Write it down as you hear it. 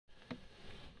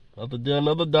Another day,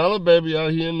 another dollar, baby,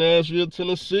 out here in Nashville,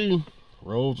 Tennessee.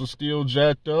 Roads are still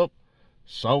jacked up.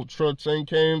 Salt trucks ain't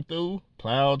came through.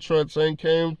 Plow trucks ain't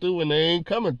came through, and they ain't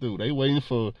coming through. They waiting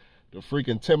for the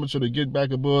freaking temperature to get back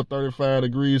above 35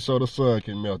 degrees so the sun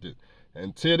can melt it.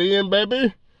 Until then,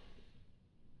 baby,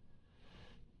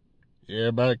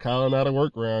 everybody calling out of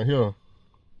work around here.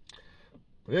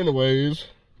 But anyways,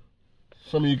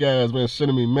 some of you guys been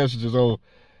sending me messages on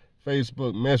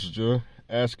Facebook Messenger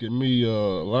asking me, a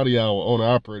lot of y'all owner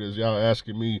operators, y'all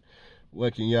asking me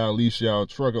what can y'all lease y'all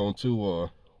truck on to,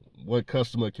 or what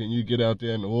customer can you get out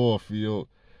there in the oil field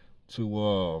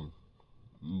to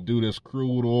do this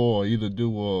crude oil or either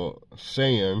do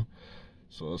sand.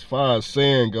 So as far as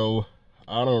sand go,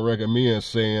 I don't recommend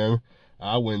sand.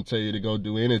 I wouldn't tell you to go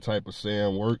do any type of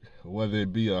sand work, whether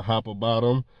it be a hopper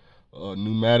bottom, a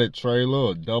pneumatic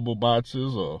trailer, or double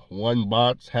boxes, or one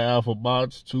box, half a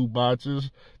box, two boxes,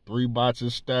 three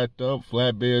boxes stacked up,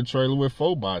 flatbed trailer with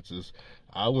four boxes.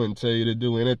 I wouldn't tell you to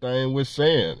do anything with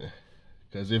sand.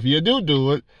 Because if you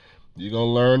do it, you're going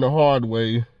to learn the hard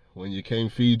way when you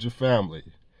can't feed your family.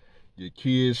 Your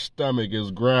kid's stomach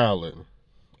is growling.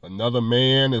 Another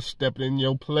man is stepping in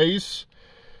your place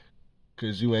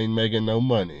because you ain't making no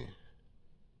money.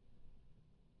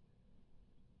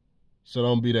 So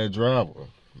don't be that driver,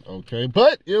 okay?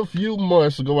 But if you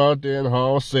must go out there and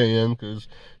haul sand because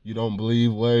you don't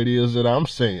believe what it is that I'm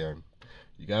saying,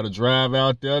 you got to drive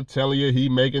out there telling you he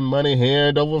making money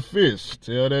hand over fist.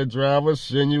 Tell that driver,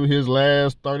 send you his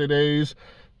last 30 days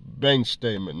bank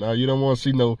statement. Now, you don't want to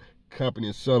see no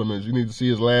company settlements. You need to see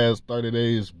his last 30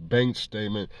 days bank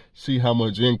statement. See how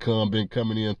much income been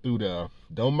coming in through there.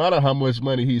 Don't matter how much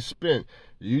money he spent.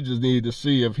 You just need to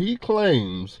see if he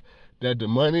claims that the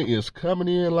money is coming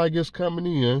in like it's coming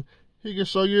in, he can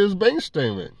show you his bank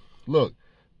statement. Look,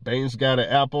 Bank's got an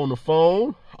app on the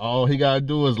phone. All he got to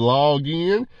do is log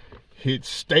in, hit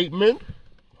statement.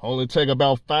 Only take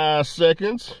about 5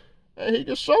 seconds, and he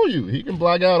can show you. He can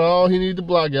block out all he need to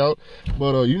block out.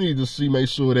 But you need to see, make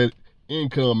sure that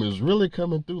income is really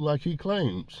coming through like he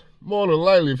claims. More than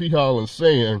likely, if he hauling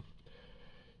sand,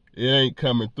 it ain't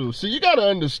coming through. See, you got to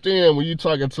understand when you're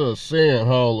talking to a sand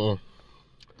hauler,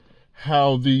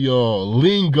 how the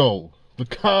lingo, the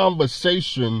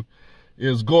conversation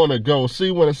is going to go. See,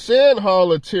 when a sand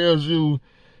hauler tells you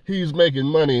he's making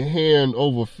money hand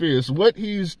over fist, what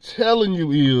he's telling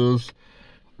you is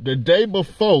the day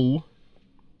before,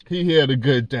 he had a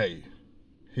good day.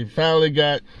 He finally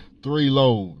got 3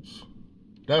 loads.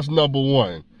 That's number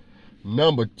one.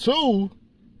 Number two,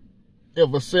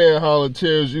 if a sand hauler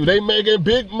tells you they making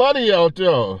big money out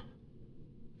there,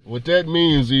 what that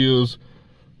means is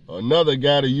another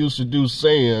guy that used to do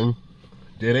sand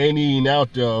that ain't even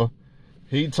out there,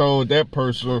 he told that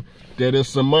person that there's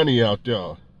some money out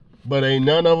there. But ain't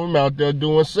none of them out there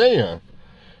doing sand.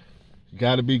 You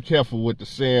got to be careful with the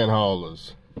sand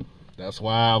haulers. That's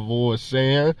why I avoid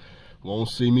sand. Won't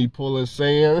see me pulling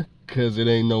sand because it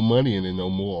ain't no money in it no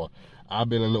more. I've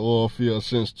been in the oil field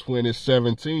since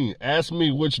 2017. Ask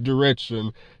me which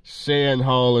direction sand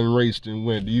hauling raced and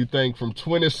went. Do you think from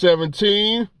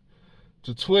 2017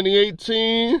 to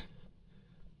 2018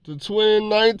 to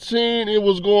 2019 it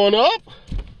was going up?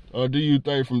 Or do you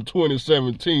think from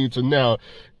 2017 to now,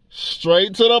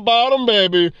 straight to the bottom,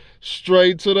 baby,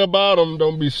 straight to the bottom?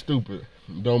 Don't be stupid.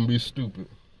 Don't be stupid.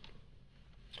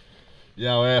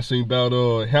 Y'all asking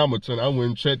about Hamilton. I went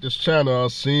and checked this channel. I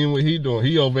seen what he doing.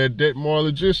 He over at Detmar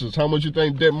Logistics. How much you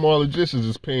think Detmar Logistics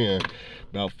is paying?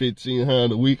 About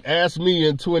 $1,500 a week. Ask me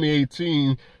in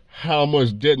 2018 how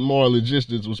much Detmar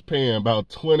Logistics was paying. About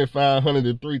 $2,500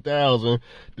 to $3,000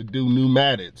 to do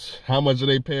pneumatics. How much are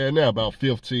they paying now? About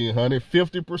 $1,500.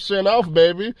 50% off,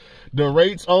 baby. The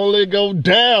rates only go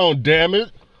down, damn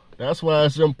it. That's why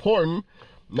it's important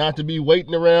not to be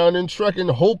waiting around and trucking,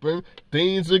 hoping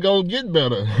things are going to get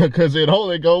better, because it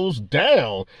only goes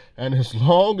down. And as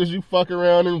long as you fuck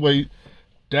around and wait,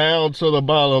 down to the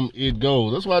bottom it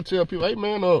goes. That's why I tell people, hey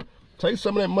man, take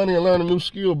some of that money and learn a new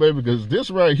skill, baby, because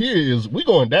this right here is, we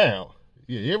going down.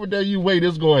 Yeah, every day you wait,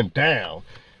 it's going down.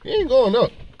 It ain't going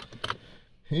up.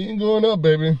 It ain't going up,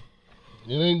 baby.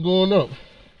 It ain't going up.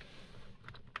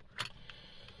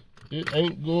 It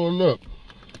ain't going up.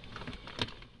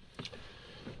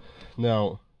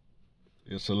 Now,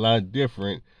 it's a lot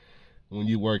different when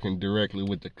you're working directly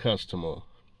with the customer.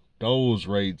 Those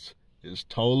rates is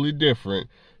totally different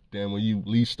than when you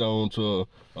leased on to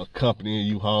a company and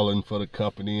you hauling for the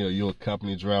company or you're a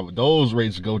company driver. Those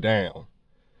rates go down.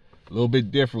 A little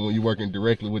bit different when you're working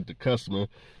directly with the customer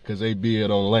because they bid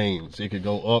on lanes. It could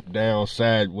go up, down,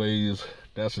 sideways.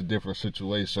 That's a different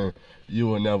situation. You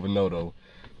will never know though.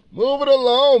 Move it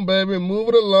along, baby. Move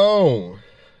it along.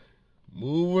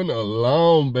 Moving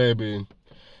along, baby.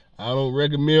 I don't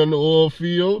recommend the oil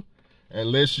field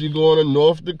unless you're going to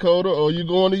North Dakota or you're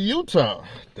going to Utah.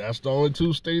 That's the only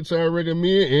two states I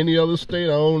recommend. Any other state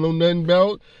I don't know nothing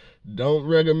about. Don't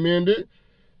recommend it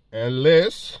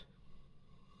unless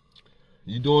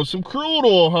you're doing some crude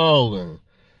oil hauling.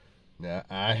 Now,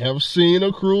 I have seen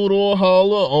a crude oil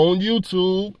hauler on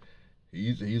YouTube.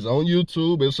 He's on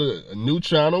YouTube. It's a new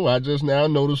channel. I just now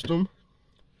noticed him.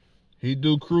 He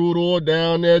do crude oil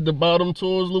down there at the bottom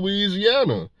towards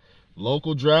Louisiana.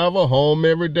 Local driver, home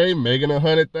every day, making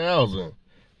 $100,000.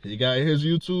 He got his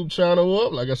YouTube channel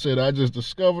up. Like I said, I just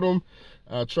discovered him.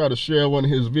 I try to share one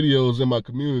of his videos in my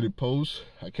community posts.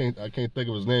 I can't think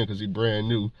of his name because he's brand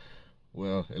new.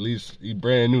 Well, at least he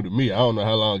brand new to me. I don't know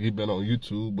how long he been on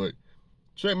YouTube, but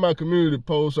check my community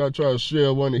posts. I try to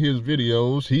share one of his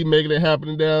videos. He making it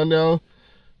happen down there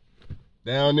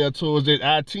towards that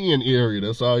I-10 area.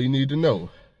 That's all you need to know.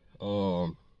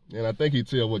 And I think he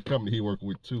tell what company he work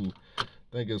with too. I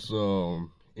think it's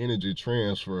Energy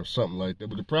Transfer or something like that.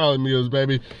 But the problem is,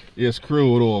 baby, it's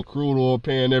crude oil. Crude oil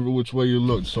paying every which way you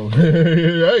look. So,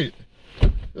 hey,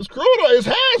 it's crude oil. It's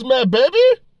hazmat, baby.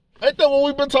 Ain't that what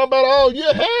we've been talking about all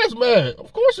year? Hazmat.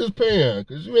 Of course it's paying.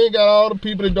 Because you ain't got all the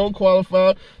people that don't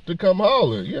qualify to come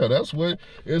holler. Yeah, that's what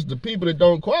it's the people that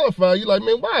don't qualify. You like,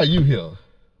 man, why are you here?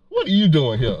 What are you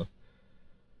doing here?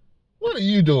 What are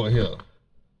you doing here?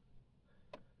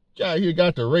 Guy here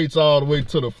got the rates all the way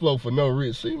to the floor for no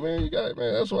reason. See, man, you got,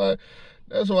 man, that's why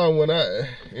when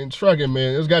in trucking,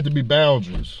 man, there's got to be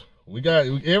boundaries.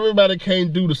 Everybody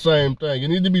can't do the same thing. It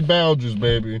need to be boundaries,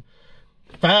 baby.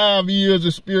 5 years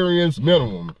experience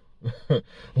minimum.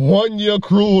 1 year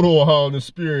crude oil hauling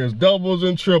experience, doubles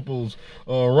and triples,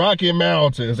 Rocky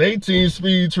Mountains,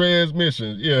 18-speed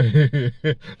transmission. Yeah,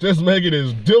 just make it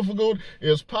as difficult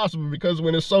as possible, because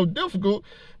when it's so difficult,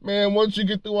 man, once you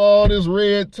get through all this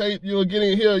red tape, you'll get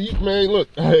in here. Man, look,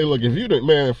 hey, look, if you didn't,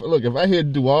 man, look, if I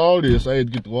had to do all this, I had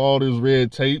to get through all this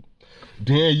red tape.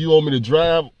 Then you want me to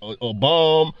drive a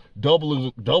bomb,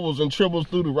 doubles and triples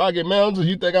through the Rocky Mountains.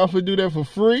 You think I'm finna do that for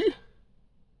free?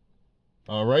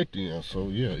 All right then. So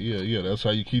yeah. That's how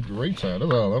you keep the rates high.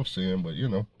 That's all I'm saying. But you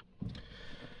know.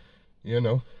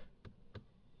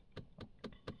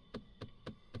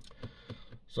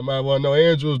 Somebody want to know,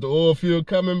 Andrew, is the oil field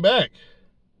coming back?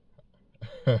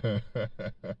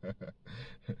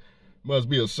 Must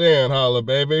be a sand holler,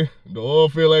 baby. The oil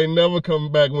field ain't never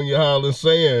coming back when you're hollering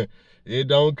sand. It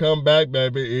don't come back,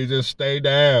 baby. It just stay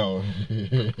down.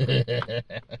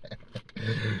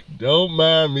 Don't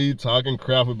mind me talking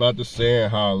crap about the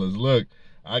sand haulers. Look,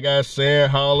 I got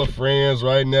sand hauler friends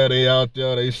right now. They out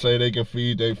there. They say they can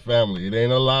feed their family. It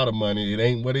ain't a lot of money. It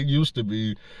ain't what it used to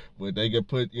be. But they can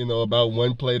put, about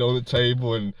one plate on the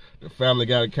table, and the family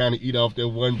got to kind of eat off their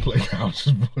one plate.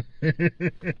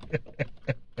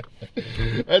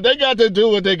 And they got to do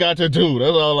what they got to do.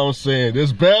 That's all I'm saying.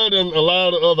 It's better than a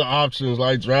lot of other options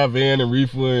like drive-in and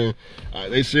reefer.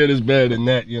 And they said it's better than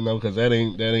that, because that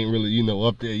ain't really,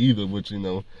 up there either. But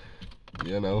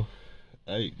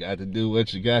hey, got to do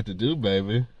what you got to do,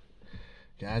 baby.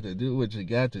 Got to do what you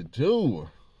got to do.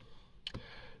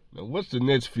 Now, what's the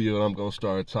next field I'm going to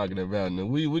start talking about? Now,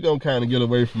 we're going to kind of get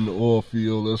away from the oil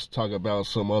field. Let's talk about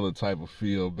some other type of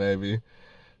field, baby.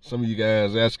 Some of you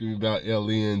guys asking me about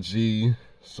LNG.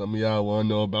 Some of y'all want to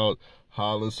know about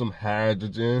hauling some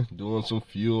hydrogen, doing some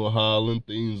fuel hauling,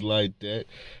 things like that.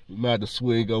 We might have to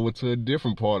swing over to a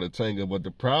different part of Tango, but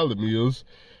the problem is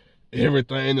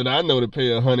everything that I know to pay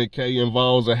 $100K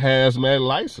involves a hazmat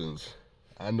license.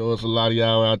 I know it's a lot of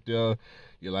y'all out there.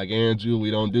 You're like, Andrew, we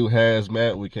don't do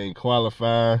hazmat. We can't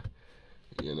qualify.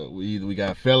 We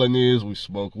got felonies. We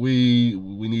smoke weed.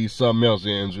 We need something else,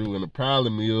 Andrew. And the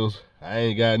problem is, I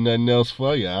ain't got nothing else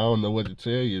for you. I don't know what to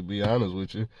tell you, to be honest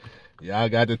with you. Y'all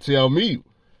got to tell me,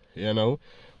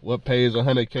 what pays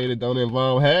 $100K that don't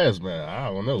involve hazmat. I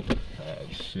don't know.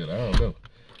 Shit, I don't know.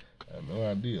 I have no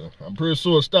idea. I'm pretty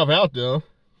sure stuff out there,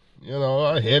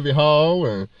 a heavy haul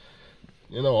and,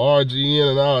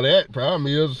 RGN and all that. Problem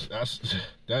is,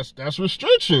 that's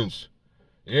restrictions.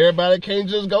 Everybody can't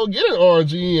just go get an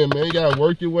RGN, man. You gotta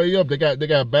work your way up. They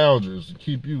got boundaries to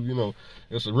keep you,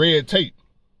 it's a red tape.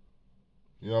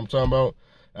 You know what I'm talking about?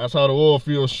 That's how the oil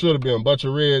field should have been, a bunch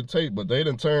of red tape, but they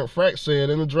done turned frac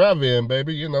sand in the drive-in,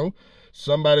 baby.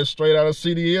 Somebody straight out of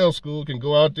CDL school can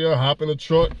go out there, hop in a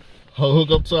truck, hook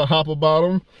up to a hopper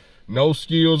bottom, no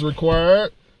skills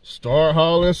required, start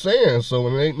hauling sand. So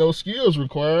when there ain't no skills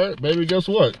required, baby, guess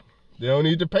what? They don't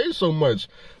need to pay so much.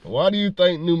 Why do you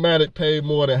think pneumatic paid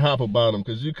more than hopper bottom?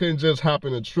 Because you couldn't just hop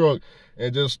in a truck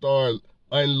and just start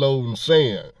unloading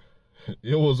sand.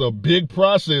 It was a big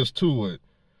process to it.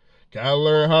 Gotta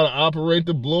learn how to operate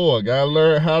the blower. Gotta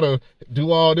learn how to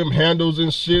do all them handles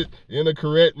and shit in the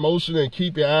correct motion and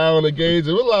keep your eye on the gauge.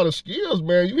 There was a lot of skills,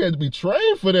 man. You had to be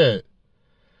trained for that.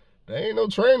 There ain't no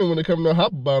training when it comes to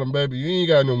hopper bottom, baby. You ain't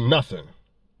got no nothing.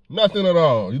 Nothing at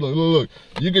all. You look.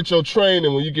 You get your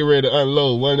training when you get ready to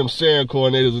unload. One of them sand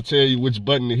coordinators will tell you which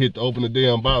button to hit to open the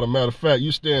damn bottom. Matter of fact,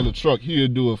 you stay in the truck, he'll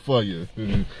do it for you.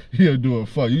 He'll do it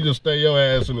for you. You just stay your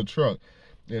ass in the truck.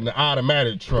 In the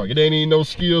automatic truck. It ain't even no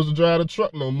skills to drive the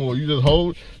truck no more. You just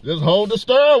hold the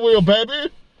steering wheel, baby.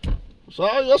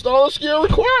 That's the only skill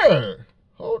required.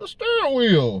 Hold the steering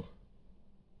wheel.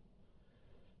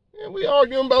 And we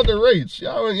arguing about the rates.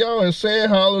 Y'all in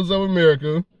sand hollers of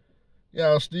America.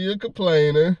 Y'all still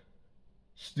complaining.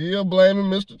 Still blaming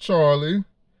Mr. Charlie.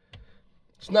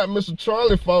 It's not Mr.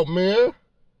 Charlie's fault, man.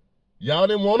 Y'all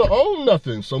didn't want to own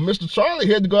nothing. So Mr. Charlie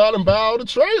had to go out and buy all the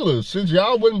trailers. Since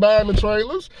y'all wasn't buying the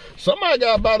trailers, somebody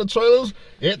got to buy the trailers.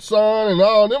 Exxon and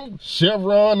all them,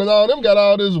 Chevron and all them got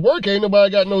all this work. Ain't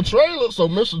nobody got no trailers. So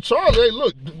Mr. Charlie, hey,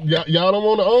 look, y'all don't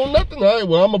want to own nothing? All right,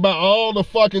 well, I'm going to buy all the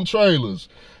fucking trailers.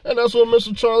 And that's what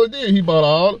Mr. Charlie did. He bought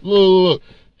all, look,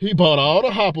 he bought all the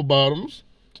hopper bottoms.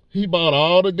 He bought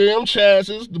all the damn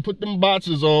chassis to put them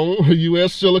boxes on,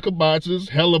 U.S. Silica boxes,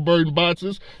 Halliburton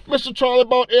boxes. Mr. Charlie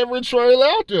bought every trailer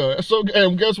out there. So,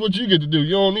 and guess what you get to do?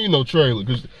 You don't need no trailer,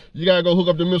 because you got to go hook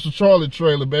up the Mr. Charlie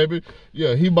trailer, baby.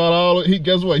 Yeah, he bought all,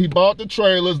 guess what? He bought the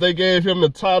trailers. They gave him the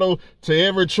title to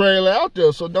every trailer out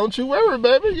there. So don't you worry,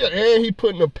 baby. Yeah, and he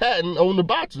putting a patent on the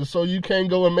boxes, so you can't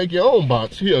go and make your own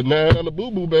box. Here, 9 on the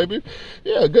boo-boo, baby.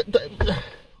 Yeah, good.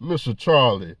 Mr.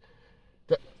 Charlie.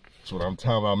 That's what I'm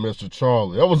talking about, Mr.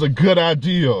 Charlie. That was a good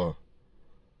idea.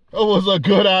 That was a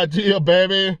good idea,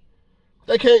 baby.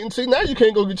 They can't, see, now you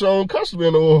can't go get your own customer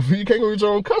in the Oilfield. You can't go get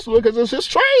your own customer because it's his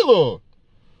trailer.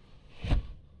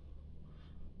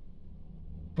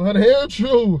 But here,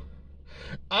 true,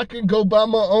 I can go buy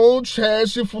my own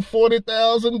chassis for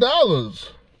 $40,000.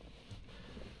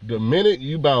 The minute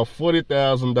you buy a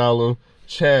 $40,000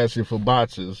 chassis for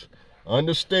boxes,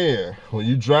 understand, when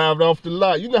you drive it off the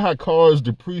lot, you know how cars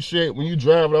depreciate when you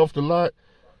drive it off the lot?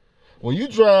 When you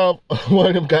drive one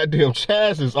of them goddamn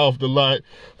chassis off the lot,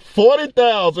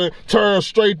 40,000 turns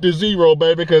straight to zero,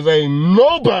 baby, because ain't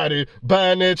nobody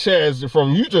buying that chassis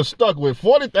from you. Just stuck with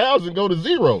 40,000 go to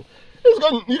zero.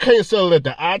 You can't sell it at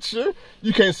the auction.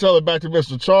 You can't sell it back to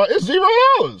Mr. Charlie. It's $0.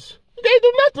 You can't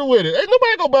do nothing with it. Ain't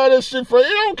nobody gonna buy that shit for you. They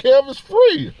don't care if it's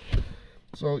free.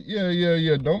 So,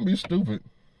 yeah. Don't be stupid.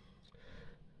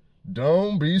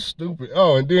 Don't be stupid.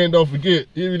 Oh, and then don't forget,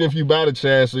 even if you buy the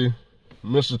chassis,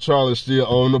 Mr. Charlie still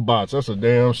own the box. That's a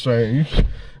damn shame.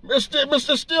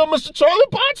 Mr. Charlie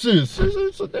boxes.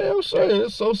 It's a damn shame.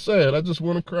 It's so sad. I just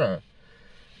want to cry.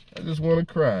 I just want to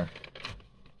cry.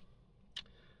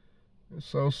 It's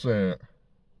so sad.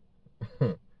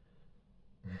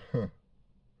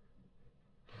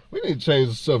 We need to change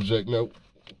the subject now.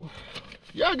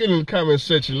 Y'all get in the comment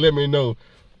section, let me know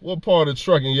what part of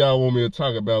trucking y'all want me to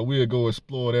talk about. We'll go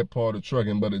explore that part of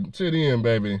trucking. But until then,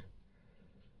 baby,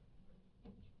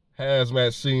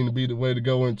 hazmat seemed to be the way to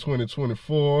go in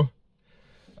 2024.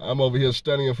 I'm over here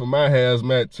studying for my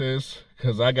hazmat test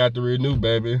because I got to renew,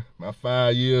 baby. My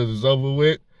 5 years is over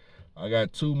with. I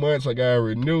got 2 months I got to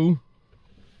renew.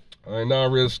 I ain't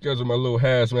not really scheduled my little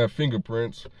hazmat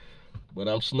fingerprints, but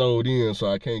I'm snowed in, so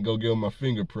I can't go get them my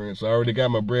fingerprints. I already got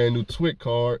my brand new TWIC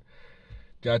card.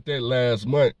 Got that last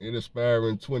month. It expired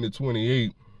in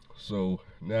 2028. So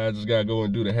now I just got to go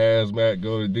and do the hazmat,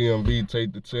 go to DMV,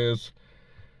 take the test.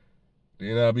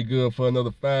 Then I'll be good for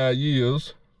another 5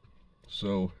 years.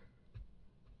 So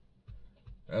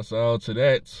that's all to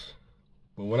that.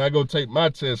 But when I go take my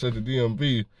test at the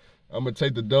DMV, I'm going to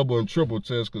take the double and triple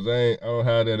test because I don't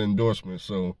have that endorsement.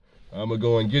 So I'm going to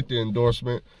go and get the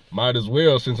endorsement. Might as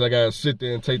well, since I got to sit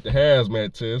there and take the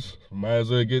hazmat test, might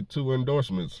as well get 2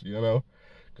 endorsements, you know.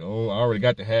 I already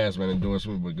got the hazmat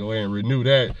endorsement, but go ahead and renew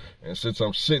that. And since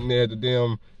I'm sitting there at the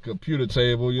damn computer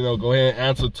table, you know, go ahead and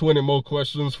answer 20 more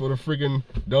questions for the freaking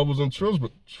doubles and triple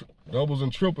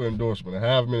endorsement. I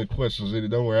have many questions in it.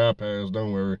 Don't worry, I pass.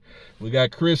 Don't worry. We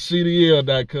got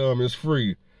chriscdl.com. It's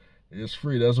free. It's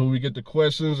free. That's where we get the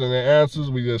questions and the answers.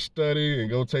 We just study and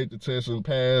go take the test and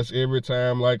pass every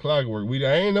time like clockwork.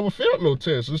 I ain't never failed no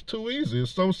test. It's too easy.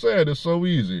 It's so sad. It's so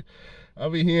easy. I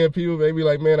be hearing people, they be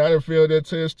like, man, I done failed that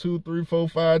test 2, 3, 4,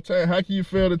 5 times. How can you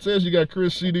fail the test? You got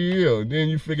Chris CDL. And then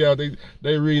you figure out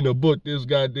they reading a book this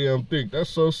goddamn thick. That's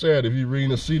so sad if you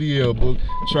reading a CDL book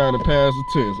trying to pass the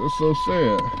test. That's so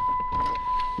sad.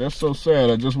 That's so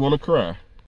sad. I just want to cry.